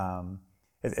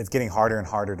 it's getting harder and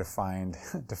harder to find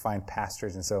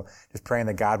pastors. And so just praying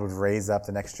that God would raise up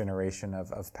the next generation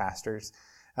of pastors.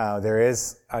 There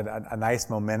is a nice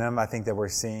momentum, I think, that we're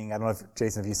seeing. I don't know if,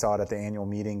 Jason, if you saw it at the annual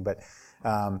meeting, but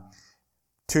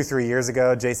 2-3 years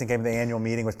ago, Jason came to the annual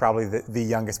meeting, was probably the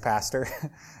youngest pastor.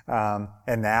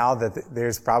 And now that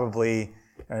there's probably,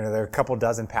 there are a couple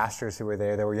dozen pastors who were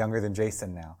there that were younger than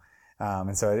Jason now.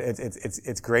 And so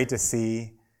it's great to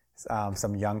see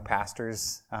some young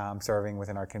pastors serving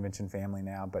within our convention family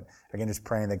now. But again, just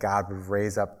praying that God would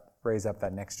raise up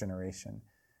that next generation,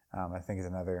 I think is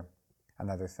another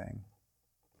thing.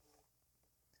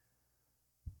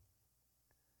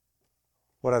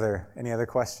 Any other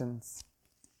questions?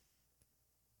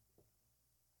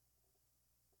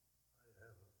 I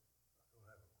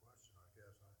have a question, I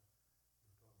guess.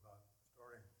 You're talking about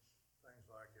starting things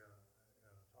like a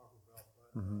Taco Bell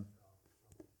place. Mm-hmm.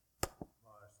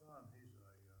 My son, he's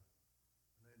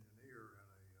an engineer in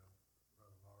a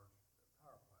rather large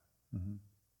power plant. Mm-hmm.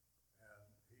 And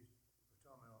he was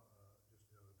telling me just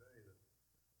the other day that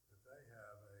they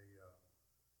have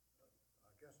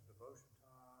I guess a devotion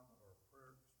time or a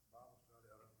prayer Bible study.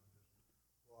 I don't know just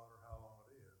what or how long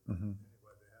it is. Mm-hmm.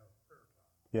 Anyway, they have a prayer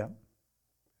time. Yeah. And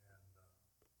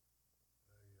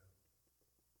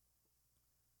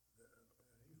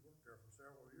he's worked there for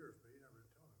several years, but he never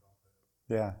did tell me about that.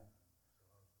 Yeah.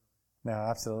 No,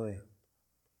 absolutely.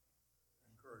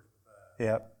 Encouraged with that.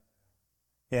 Yep.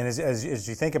 Yeah, and as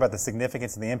you think about the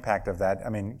significance and the impact of that, I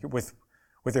mean, with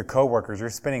your coworkers, you're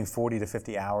spending 40 to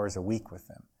 50 hours a week with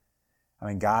them. I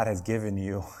mean, God has given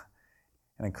you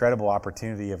an incredible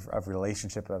opportunity of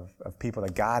relationship of people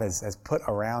that God has put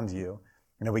around you.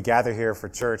 We gather here for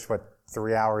church,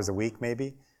 3 hours a week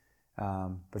maybe?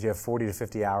 But you have 40 to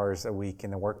 50 hours a week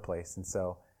in the workplace. And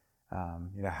so,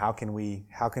 how can we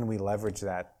leverage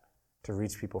that to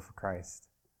reach people for Christ?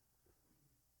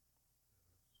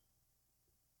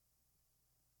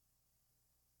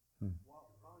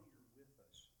 While you're with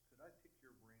us, could I pick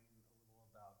your brain a little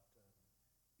about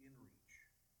InReach?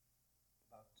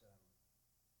 About,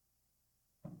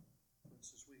 for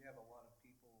instance, we have a lot of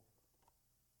people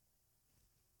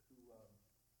who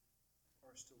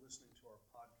are still listening to our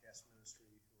podcast ministry,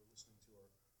 who are listening to our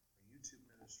YouTube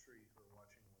ministry, who are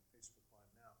watching on Facebook Live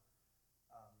now.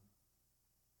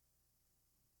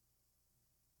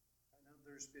 I know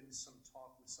there's been some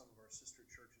talk with some of our sister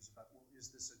churches about, well,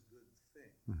 is this a good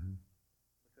thing? Mm-hmm.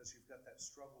 Because you've got that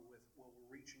struggle with, well,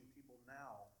 we're reaching people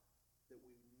now that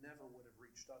we never would have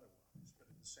reached otherwise.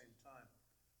 But at the same time,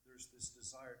 there's this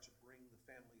desire to bring the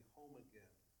family home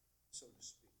again, so to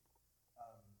speak.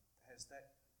 Has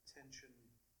that tension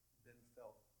been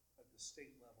felt at the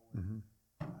state level? And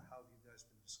how have you guys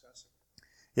been discussing it?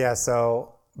 Yeah,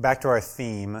 so back to our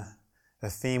theme. The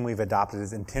theme we've adopted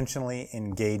is intentionally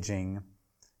engaging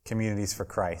communities for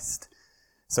Christ.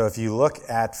 So if you look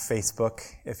at Facebook,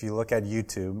 if you look at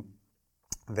YouTube,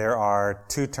 there are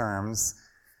two terms,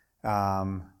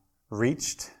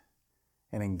 reached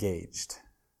and engaged.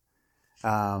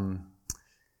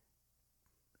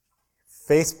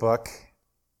 Facebook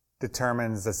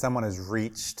determines that someone is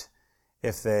reached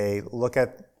if they look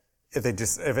at, if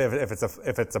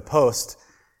it's a post,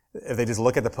 if they just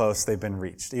look at the post, they've been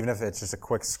reached, even if it's just a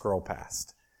quick scroll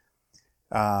past.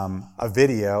 A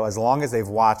video, as long as they've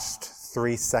watched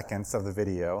 3 seconds of the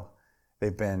video,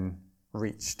 they've been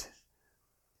reached.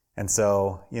 And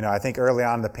so, I think early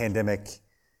on in the pandemic,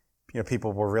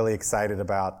 people were really excited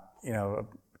about, a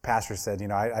pastor said,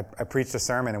 I preached a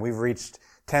sermon and we've reached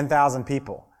 10,000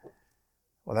 people.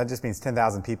 Well, that just means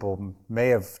 10,000 people may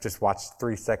have just watched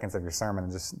 3 seconds of your sermon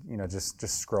and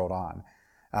just scrolled on.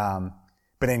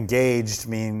 But engaged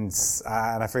means,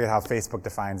 and I forget how Facebook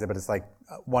defines it, but it's like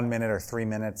 1 minute or 3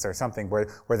 minutes or something where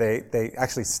they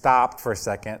actually stopped for a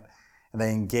second and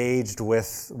they engaged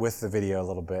with the video a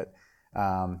little bit.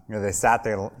 They sat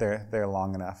there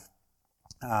long enough.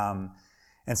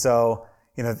 And so,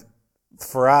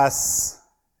 for us,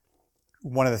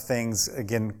 one of the things,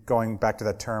 again, going back to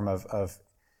that term of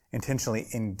intentionally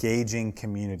engaging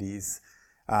communities,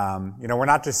 we're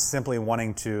not just simply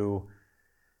wanting to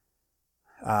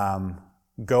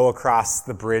go across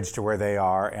the bridge to where they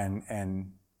are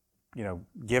and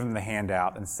give them the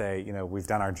handout and say, we've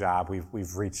done our job,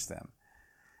 we've reached them.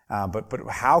 But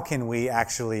how can we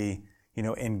actually,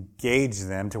 engage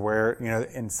them to where,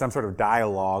 in some sort of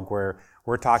dialogue where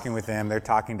we're talking with them, they're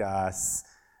talking to us,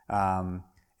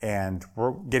 and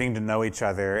we're getting to know each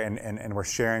other, and we're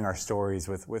sharing our stories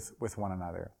with one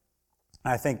another.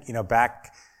 And I think,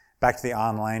 back to the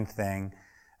online thing,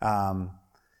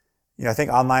 I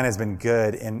think online has been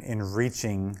good in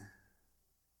reaching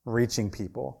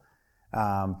people.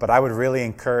 But I would really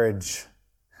encourage,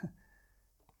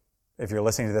 if you're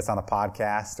listening to this on a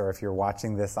podcast or if you're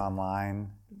watching this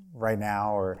online right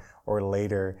now or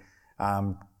later,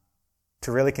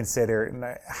 to really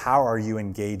consider how are you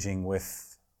engaging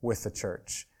with the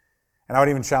church. And I would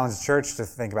even challenge the church to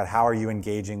think about how are you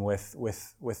engaging with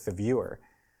the viewer.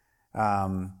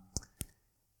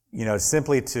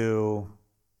 Simply to,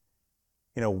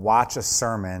 watch a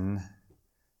sermon,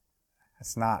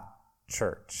 it's not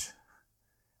church,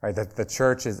 right? The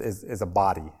church is a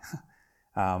body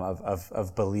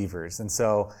of believers. And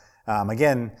so,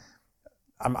 again,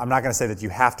 I'm not going to say that you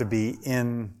have to be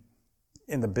in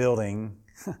the building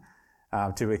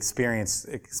to experience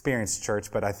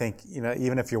church, but I think,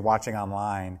 even if you're watching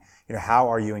online, how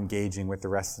are you engaging with the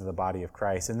rest of the body of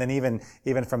Christ? And then even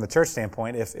from the church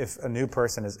standpoint, if a new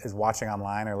person is watching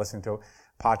online or listening to a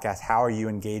podcast, how are you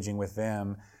engaging with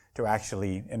them to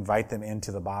actually invite them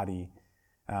into the body?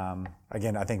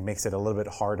 Again, I think makes it a little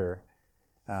bit harder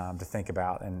to think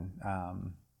about. And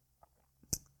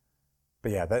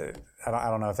but yeah, I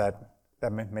don't know if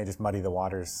that may just muddy the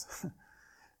waters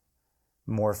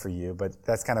more for you, but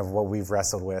that's kind of what we've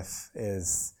wrestled with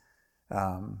is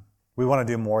we want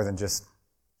to do more than just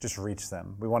reach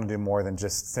them. We want to do more than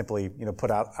just simply,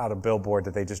 put out a billboard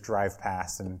that they just drive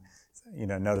past and,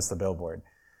 notice the billboard.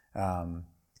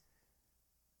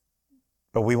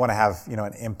 But we want to have,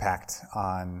 an impact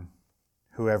on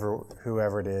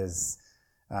whoever it is.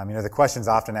 The question's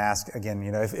often asked, again,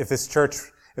 if this church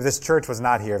was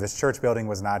not here, if this church building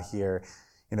was not here,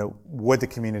 would the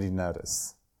community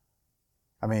notice?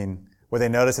 I mean, would they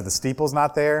notice that the steeple's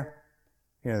not there?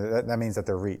 That means that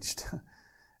they're reached.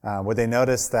 Would they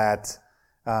notice that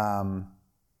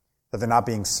they're not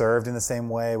being served in the same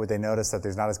way? Would they notice that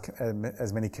there's not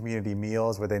as many community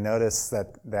meals? Would they notice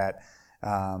that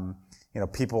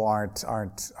people aren't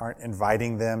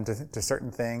inviting them to certain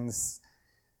things?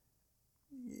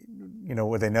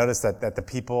 Would they notice that the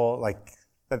people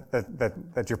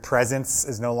that your presence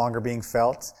is no longer being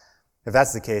felt? If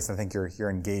that's the case, I think you're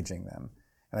engaging them.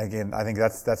 And again, I think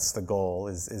that's the goal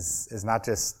is not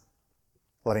just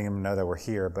letting them know that we're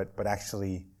here, but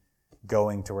actually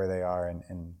going to where they are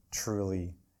and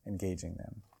truly engaging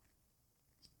them.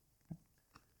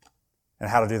 And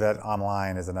how to do that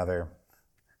online is another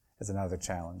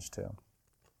challenge too.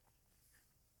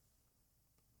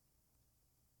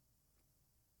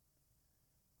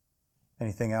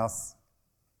 Anything else?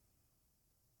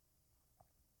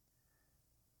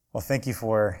 Well, thank you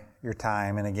for your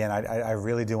time. And again, I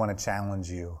really do want to challenge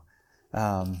you.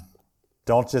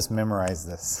 Don't just memorize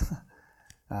this.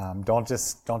 Don't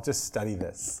just study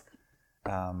this.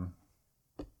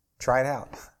 Try it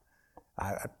out.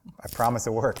 I promise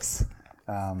it works.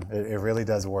 It really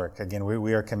does work. Again,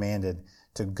 we are commanded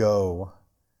to go,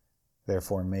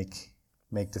 therefore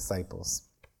make disciples.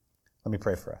 Let me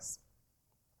pray for us.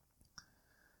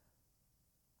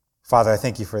 Father, I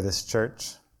thank you for this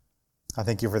church. I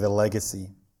thank you for the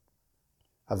legacy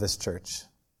of this church.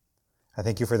 I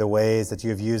thank you for the ways that you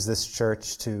have used this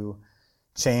church to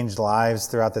change lives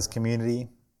throughout this community,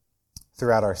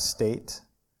 throughout our state,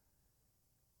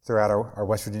 throughout our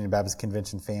West Virginia Baptist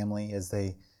Convention family as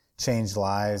they changed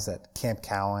lives at Camp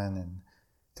Cowan and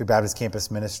through Baptist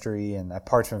Campus Ministry and at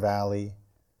Parchment Valley,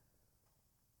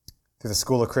 through the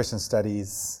School of Christian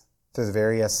Studies, through the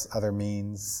various other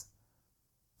means.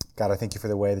 God, I thank you for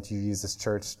the way that you use this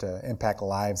church to impact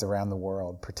lives around the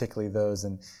world, particularly those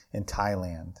in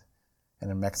Thailand and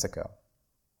in Mexico.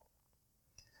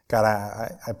 God,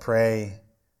 I pray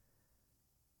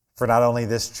for not only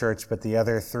this church, but the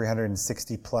other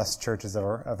 360 plus churches of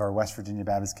our West Virginia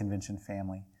Baptist Convention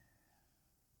family,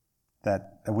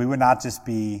 that we would not just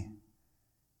be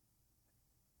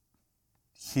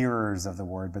hearers of the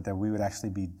word, but that we would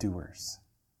actually be doers.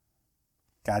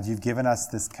 God, you've given us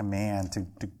this command to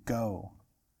go.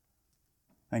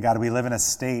 And God, we live in a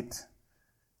state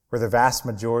where the vast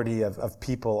majority of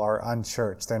people are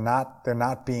unchurched. They're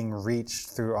not being reached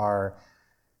through our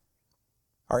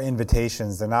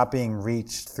invitations. They're not being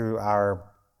reached through our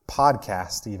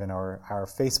podcast even, or our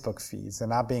Facebook feeds. They're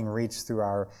not being reached through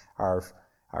our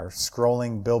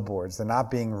scrolling billboards. They're not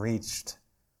being reached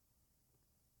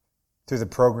through the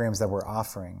programs that we're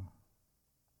offering.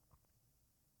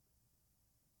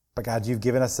 But God, you've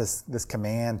given us this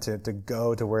command to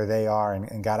go to where they are.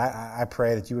 And God, I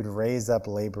pray that you would raise up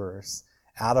laborers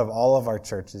out of all of our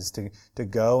churches to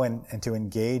go and to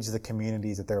engage the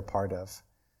communities that they're a part of,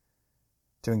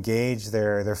 to engage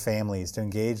their families, to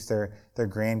engage their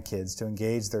grandkids, to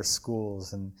engage their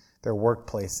schools and their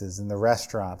workplaces and the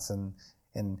restaurants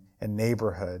and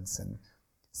neighborhoods and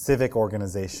civic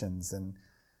organizations and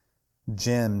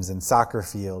gyms and soccer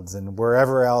fields and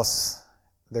wherever else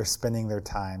they're spending their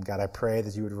time. God, I pray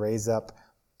that you would raise up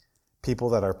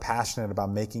people that are passionate about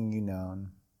making you known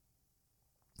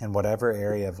in whatever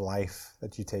area of life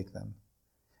that you take them.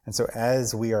 And so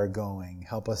as we are going,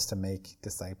 help us to make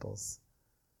disciples.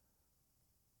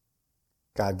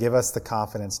 God, give us the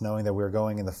confidence knowing that we're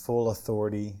going in the full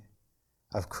authority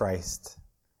of Christ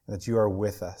and that you are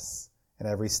with us in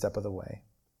every step of the way.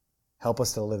 Help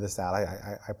us to live this out.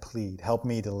 I plead, help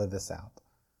me to live this out.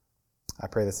 I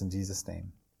pray this in Jesus'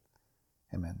 name.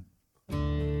 Amen.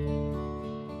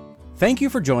 Thank you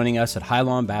for joining us at High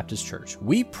Lawn Baptist Church.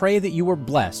 We pray that you were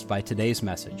blessed by today's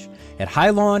message. At High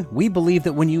Lawn, we believe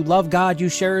that when you love God, you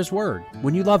share His Word.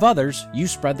 When you love others, you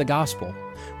spread the gospel.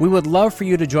 We would love for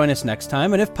you to join us next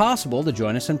time, and if possible, to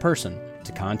join us in person.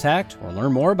 To contact or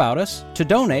learn more about us, to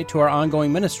donate to our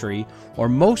ongoing ministry, or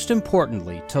most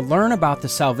importantly, to learn about the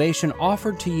salvation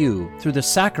offered to you through the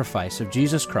sacrifice of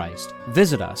Jesus Christ,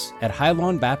 visit us at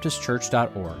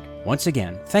highlawnbaptistchurch.org. Once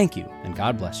again, thank you, and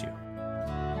God bless you.